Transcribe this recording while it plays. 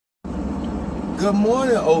Good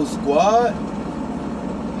morning, old squad.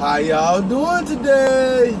 How y'all doing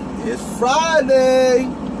today? It's Friday.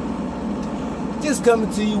 Just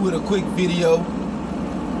coming to you with a quick video.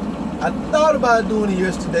 I thought about doing it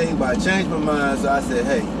yesterday, but I changed my mind, so I said,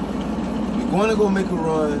 hey, we're going to go make a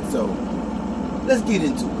run, so let's get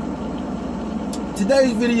into it.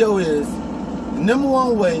 Today's video is the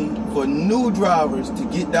 #1 way for new drivers to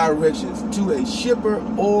get directions to a shipper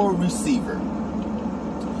or receiver.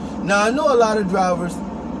 Now, I know a lot of drivers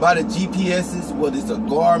buy the GPSs, whether it's a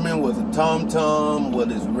Garmin, whether it's a TomTom,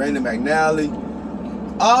 whether it's Randy McNally,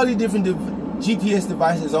 all these different GPS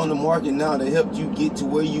devices on the market now to help you get to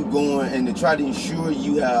where you're going and to try to ensure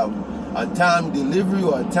you have a timely delivery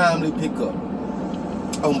or a timely pickup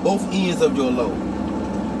on both ends of your load.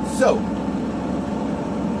 So,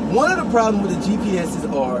 one of the problems with the GPSs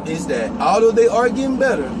is that although they are getting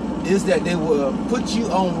better, is that they will put you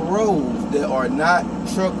on roads that are not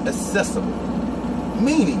truck accessible.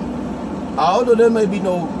 Meaning, although there may be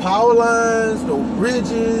no power lines, no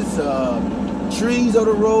bridges, trees on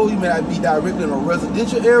the road, you may not be directly in a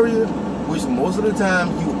residential area, which most of the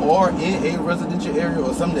time you are in a residential area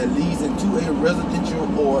or something that leads into a residential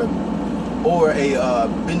or a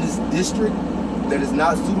business district that is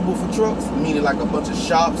not suitable for trucks, meaning like a bunch of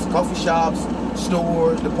shops, coffee shops,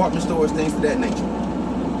 stores, department stores, things of that nature.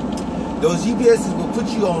 Those GPSs will put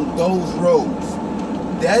you on those roads.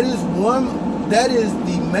 That is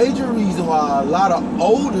the major reason why a lot of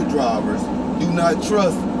older drivers do not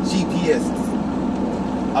trust GPSs.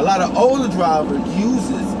 A lot of older drivers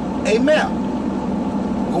uses a map.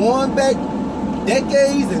 Going back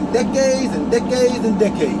decades and decades and decades and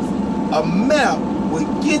decades, a map will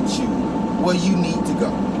get you where you need to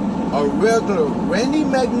go. A regular Randy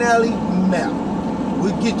McNally map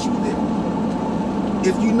will get you there.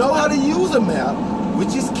 If you know how to use a map,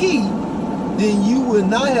 which is key, then you will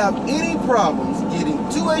not have any problems getting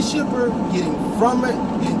to a shipper, getting to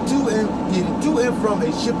and from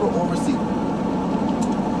a shipper or receiver.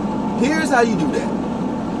 Here's how you do that.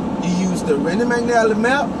 You use the Randy McNally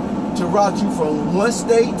map to route you from one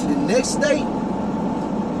state to the next state,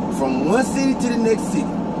 from one city to the next city.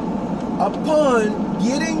 Upon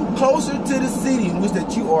getting closer to the city in which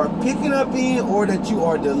that you are picking up in or that you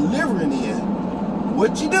are delivering in,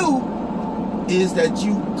 what you do is that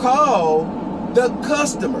you call the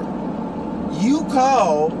customer. You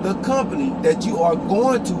call the company that you are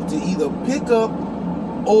going to either pick up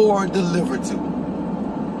or deliver to.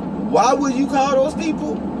 Why would you call those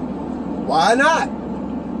people? Why not?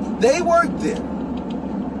 They work there.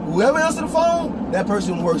 Whoever answers the phone, that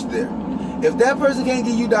person works there. If that person can't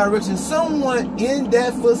give you directions, someone in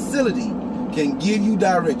that facility can give you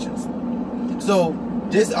directions. So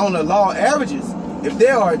just on the law averages, if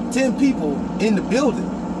there are 10 people in the building,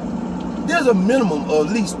 there's a minimum of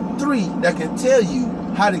at least 3 that can tell you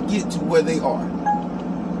how to get to where they are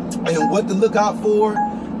and what to look out for,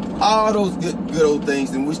 all those good old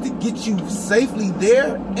things in which to get you safely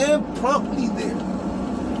there and promptly there,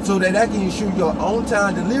 so that can ensure your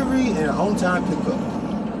on-time delivery and on-time pickup.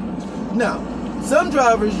 Now, some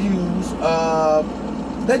drivers use,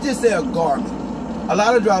 let's just say a Garmin. A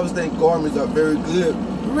lot of drivers think Garmins are very good,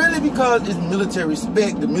 really because it's military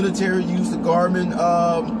spec. The military use the Garmin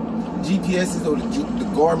GPSs or the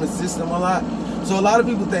Garmin system a lot. So a lot of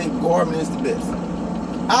people think Garmin is the best.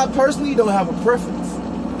 I personally don't have a preference.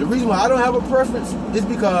 The reason why I don't have a preference is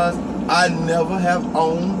because I never have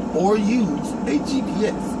owned or used a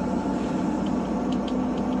GPS.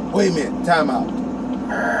 Wait a minute, time out.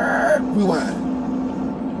 Rewind.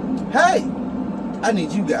 Hey, I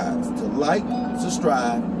need you guys to like,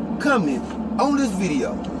 subscribe, comment on this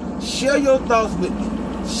video. Share your thoughts with me.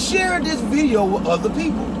 Share this video with other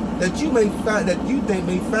people that you think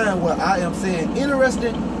may find what I am saying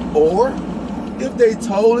interesting, or if they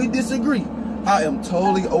totally disagree, I am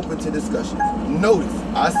totally open to discussions. Notice,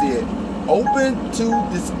 I said open to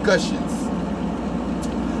discussions.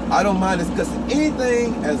 I don't mind discussing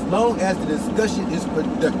anything as long as the discussion is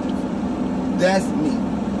productive. That's me.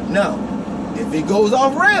 Now, if it goes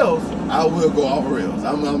off rails, I will go off rails.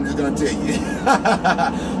 I'm just gonna tell you.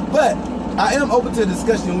 But I am open to a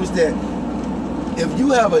discussion in which that if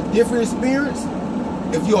you have a different experience,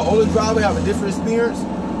 if you're an older driver, have a different experience,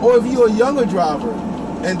 or if you're a younger driver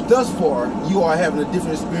and thus far you are having a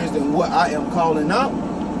different experience than what I am calling out,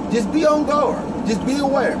 just be on guard. Just be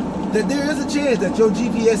aware that there is a chance that your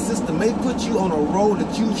GPS system may put you on a road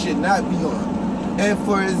that you should not be on. And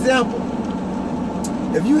for example,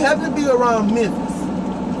 if you happen to be around Memphis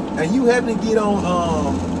and you happen to get on,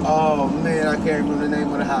 oh man, I can't remember the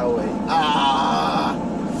name of the highway.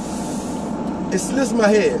 It slips my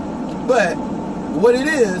head. But what it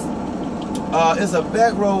is, It's a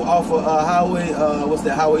back road off of highway, what's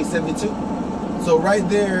that, highway 72. So right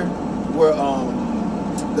there where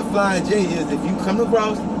the Flying J is, if you come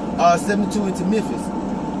across 72 into Memphis,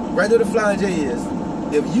 right there the Flying J is,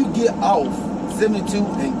 if you get off 72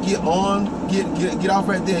 and get off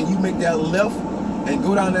right there and you make that left and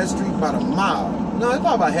go down that street about a mile, no, it's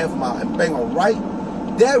probably about half a mile, and bang a right,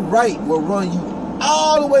 that right will run you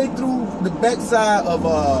all the way through the backside of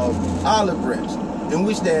Olive Branch, in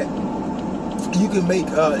which that you can make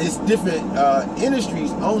it's different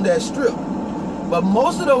industries on that strip. But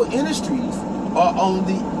most of those industries are on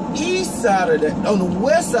the east side of that, on the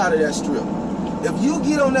west side of that strip. If you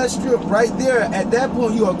get on that strip right there, at that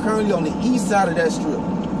point you are currently on the east side of that strip.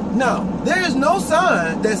 Now, there is no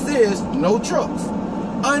sign that says no trucks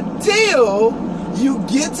until you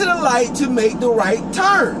get to the light to make the right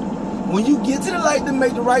turn. When you get to the light to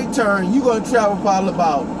make the right turn, you're going to travel probably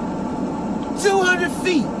about 200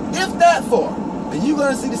 feet, if that far. And you're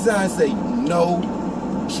going to see the sign say, no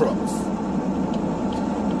trucks.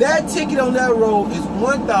 That ticket on that road is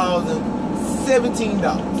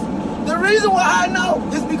 $1,017. The reason why I know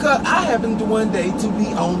is because I happened to one day to be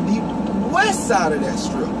on the west side of that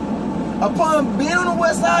strip. Upon being on the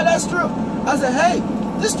west side of that strip, I said, hey,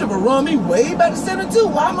 this strip will run me way back to 72.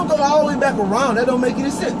 Why am I going to go all the way back around? That don't make any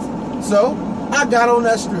sense. So I got on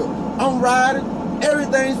that strip. I'm riding.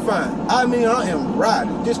 Everything's fine. I mean, I am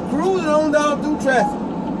riding. Just cruising on down through traffic.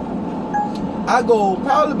 I go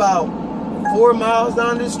probably about 4 miles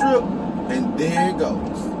down this strip, and there it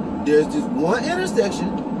goes. There's just one intersection,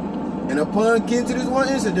 and upon getting to this one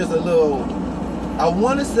intersection, there's a little, I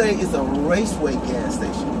want to say it's a Raceway gas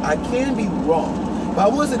station. I can be wrong, but I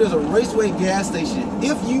want to say there's a Raceway gas station.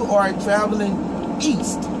 If you are traveling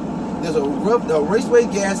east, there's a Raceway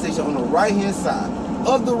gas station on the right-hand side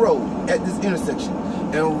of the road at this intersection.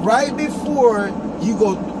 And right before you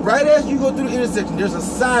go, right as you go through the intersection, there's a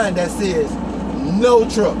sign that says, no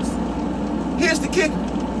trucks. Here's the kicker.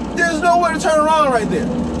 There's nowhere to turn around right there.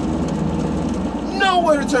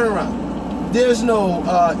 Nowhere to turn around. There's no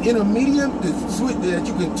intermediate switch that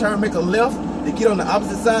you can turn, make a left to get on the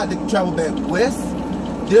opposite side to travel back west.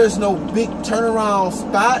 There's no big turnaround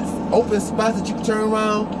spots, open spots that you can turn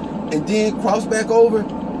around and then cross back over.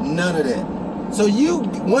 None of that. So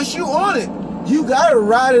once you on it, you gotta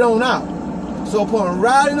ride it on out. So upon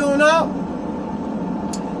riding on out,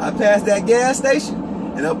 I passed that gas station,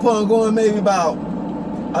 and upon going maybe about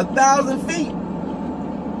 1,000 feet,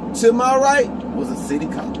 to my right was a city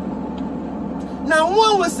cop. Now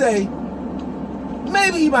one would say,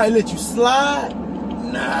 maybe he might let you slide.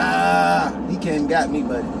 Nah, he came and got me,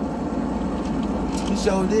 buddy. He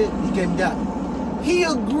sure did. He came and got me. He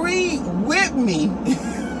agreed with me.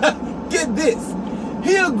 Get this.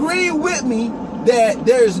 He agreed with me that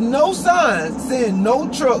there's no signs saying no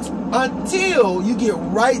trucks until you get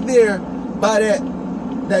right there by that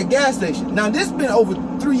gas station. Now, this has been over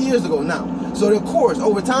 3 years ago now. So, of course,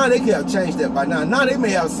 over time, they could have changed that by now. Now, they may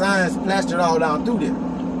have signs plastered all down through there.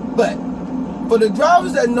 But for the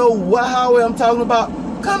drivers that know what highway I'm talking about,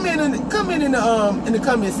 come in the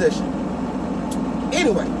comment section.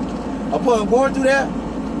 Anyway, upon going through that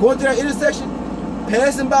intersection,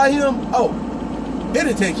 passing by him, oh, it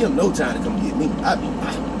didn't take him no time to come get me. I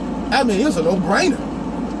mean, it was a no-brainer.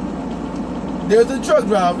 There's a truck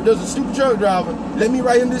driver, there's a stupid truck driver. Let me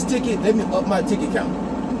write him this ticket, let me up my ticket count.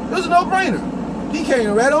 It was a no-brainer. He came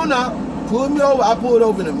right on out, pulled me over. I pulled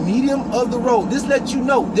over in the medium of the road. This lets you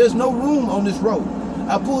know there's no room on this road.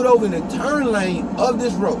 I pulled over in the turn lane of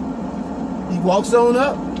this road. He walks on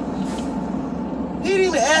up. He didn't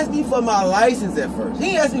even ask me for my license at first.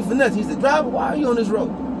 He didn't ask me for nothing. He said, driver, why are you on this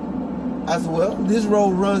road? I said, well, this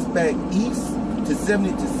road runs back east to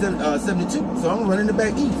 72, so I'm running it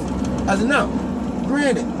back east. I said, now,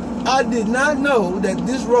 granted, I did not know that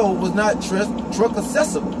this road was not truck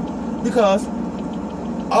accessible because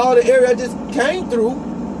all the area I just came through,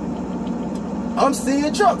 I'm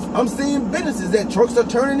seeing trucks. I'm seeing businesses that trucks are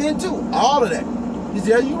turning into, all of that. He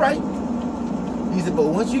said, are you right? He said, but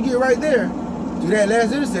once you get right there, to that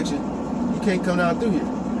last intersection, you can't come down through here.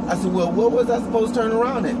 I said, well, what was I supposed to turn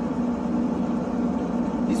around at?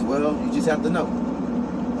 He said, well, you just have to know.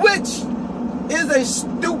 Which is a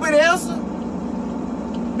stupid answer.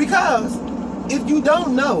 Because if you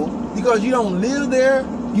don't know, because you don't live there,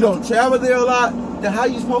 you don't travel there a lot, then how are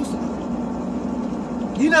you supposed to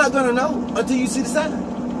know? You're not going to know until you see the sign.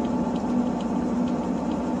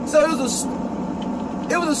 So it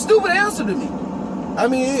was a stupid answer to me. I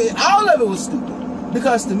mean, all of it was stupid.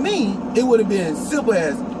 Because to me, it would have been simple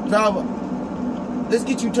as, driver, let's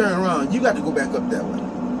get you turned around. You got to go back up that way.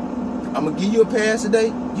 I'm going to give you a pass today.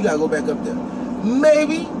 You got to go back up there.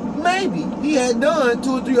 Maybe maybe he had done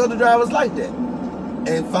 2 or 3 other drivers like that.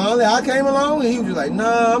 And finally I came along and he was just like,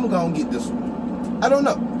 nah, I'm gonna get this one. I don't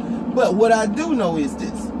know. But what I do know is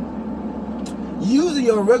this. Using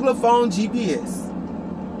your regular phone GPS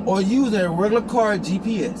or using a regular car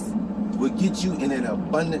GPS will get you in an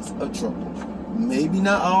abundance of trouble. Maybe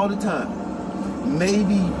not all the time.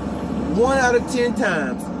 Maybe 1 out of 10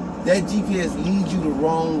 times that GPS leads you the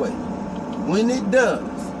wrong way. When it does,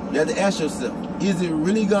 you have to ask yourself, is it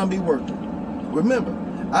really gonna be worth it? Remember,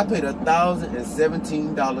 I paid a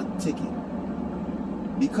 $1,017 ticket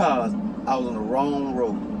because I was on the wrong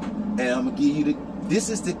road. And I'm gonna give you this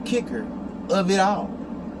is the kicker of it all.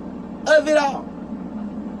 Of it all.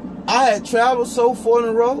 I had traveled so far on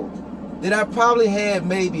the road that I probably had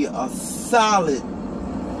maybe a solid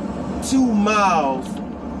 2 miles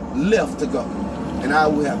left to go. And I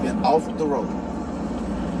would have been off the road.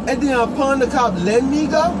 And then upon the cop letting me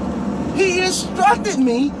go, he instructed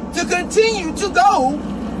me to continue to go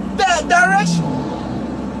that direction.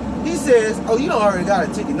 He says, oh, you don't already got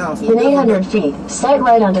a ticket now. So in 800 feet, slight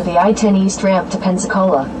right onto the I-10 East ramp to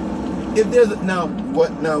Pensacola. If there's a, now, I'm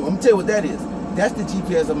gonna tell you what that is. That's the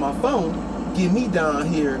GPS of my phone. Get me down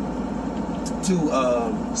here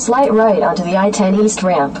to slight right onto the I-10 East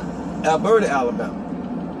ramp, Alberta, Alabama.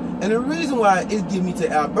 And the reason why it gives me to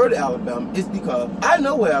Alberta, Alabama is because I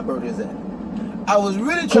know where Alberta is at. I was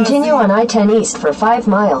really trying continue to see on I-10 East for 5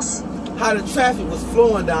 miles. How the traffic was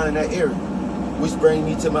flowing down in that area, which brings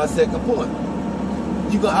me to my second point.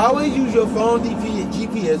 You can always use your phone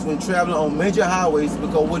GPS when traveling on major highways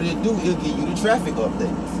because what it'll do, it'll give you the traffic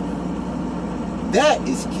updates. That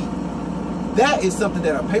is key. That is something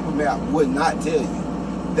that a paper map would not tell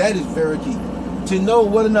you. That is very key. To know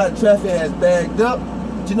whether or not traffic has backed up,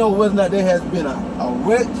 to know whether or not there has been a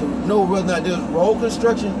wreck, to know whether or not there's road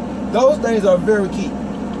construction, those things are very key.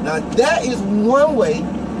 Now that is one way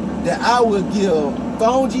that I would give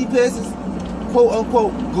phone GPSs, quote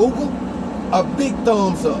unquote Google, a big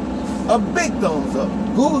thumbs up. A big thumbs up.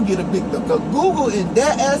 Google get a big thumbs up. Because Google in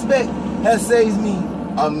that aspect has saved me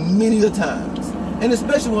a many times. And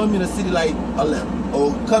especially when I'm in a city like Atlanta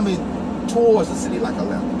or coming towards a city like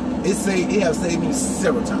Atlanta. It has saved me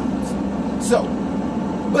several times. So,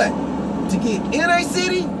 but to get in a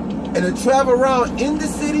city and to travel around in the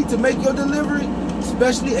city to make your delivery,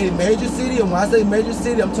 especially a major city, and when I say major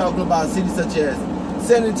city, I'm talking about cities such as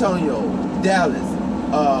San Antonio, Dallas,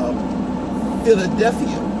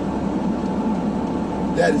 Philadelphia.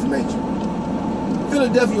 That is major.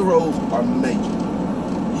 Philadelphia roads are major.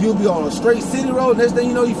 You'll be on a straight city road, next thing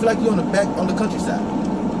you know, you feel like you're on the countryside.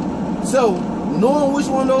 So, knowing which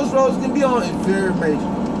one of those roads can be on is very major.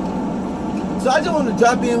 So I just want to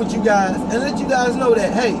drop in with you guys and let you guys know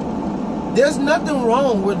that, hey, there's nothing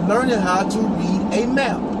wrong with learning how to read a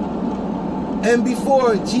map. And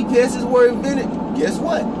before GPSs were invented, guess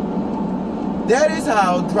what? That is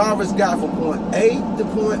how drivers got from point A to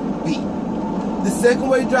point B. The second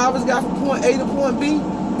way drivers got from point A to point B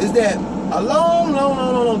is that a long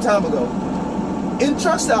time ago, in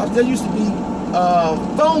truck stops, there used to be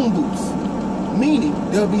phone booths. Meaning,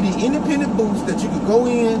 there'll be the independent booths that you could go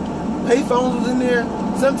in, pay phones was in there.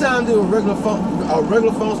 Sometimes there were regular phone,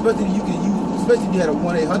 especially you can use, especially if you had a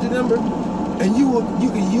 1-800 number, and you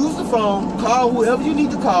can use the phone, call whoever you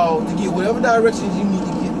need to call to get whatever directions you need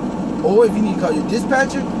to get. Or if you need to call your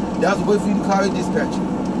dispatcher, that's a way for you to call your dispatcher.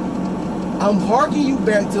 I'm harking you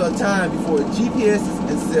back to a time before GPSs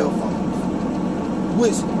and cell phones,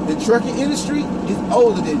 which the trucking industry is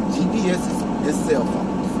older than GPSs and cell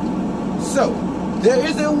phones. So, there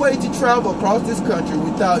is a way to travel across this country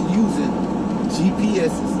without using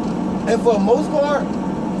GPSs. And for the most part,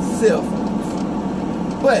 cell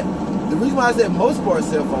phones. But the reason why I said most part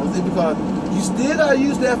cell phones is because you still gotta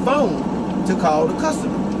use that phone to call the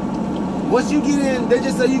customer. Once you get in, they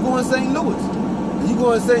just say you're going to St. Louis.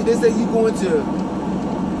 They say you're going to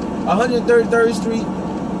 133rd Street,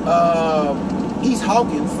 East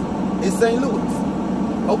Hawkins in St. Louis.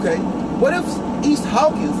 Okay, what if East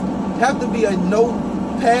Hawkins have to be a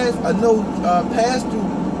pass-through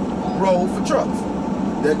road for trucks?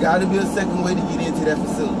 There got to be a second way to get into that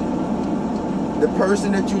facility. The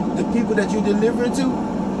people that you're delivering to,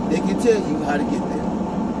 they can tell you how to get there.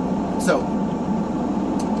 So,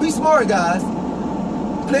 be smart, guys.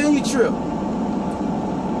 Plan your trip.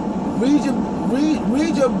 Read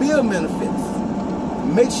your bill manifest.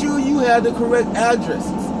 Make sure you have the correct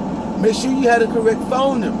addresses. Make sure you have the correct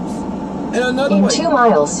phone numbers. And another way. In 2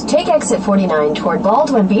 miles, take exit 49 toward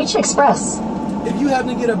Baldwin Beach Express. If you happen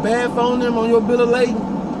to get a bad phone number on your bill of lading,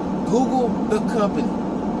 Google the company.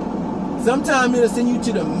 Sometimes it'll send you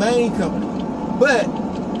to the main company. But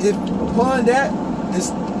if upon that,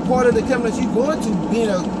 part of the company that you're going to,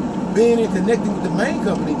 being and connecting with the main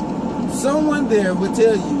company, someone there will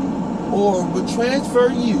tell you or will transfer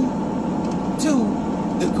you to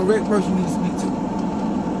the correct person you need to speak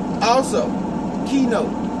to. Also,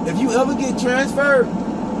 keynote, if you ever get transferred,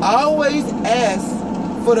 always ask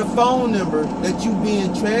for the phone number that you're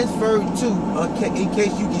being transferred to in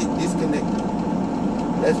case you get disconnected.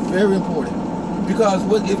 That's very important. Because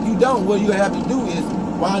if you don't, what you have to do is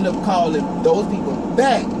wind up calling those people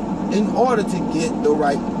back in order to get through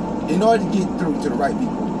to the right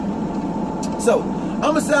people. So,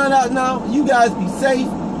 I'm going to sign out now. You guys be safe.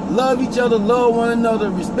 Love each other. Love one another.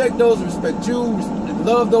 Respect those that respect you.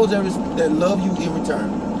 Love those that love you in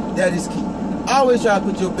return. That is key. Always try to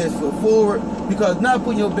put your best foot forward, because not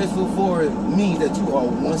putting your best foot forward means that you are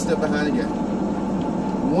one step behind the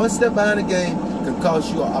game. One step behind the game can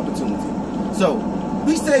cost you an opportunity. So,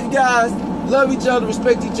 be safe, guys. Love each other.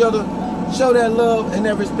 Respect each other. Show that love and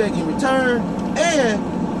that respect in return.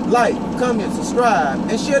 And like, comment, subscribe,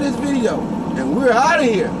 and share this video. And we're out of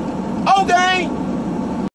here. Okay?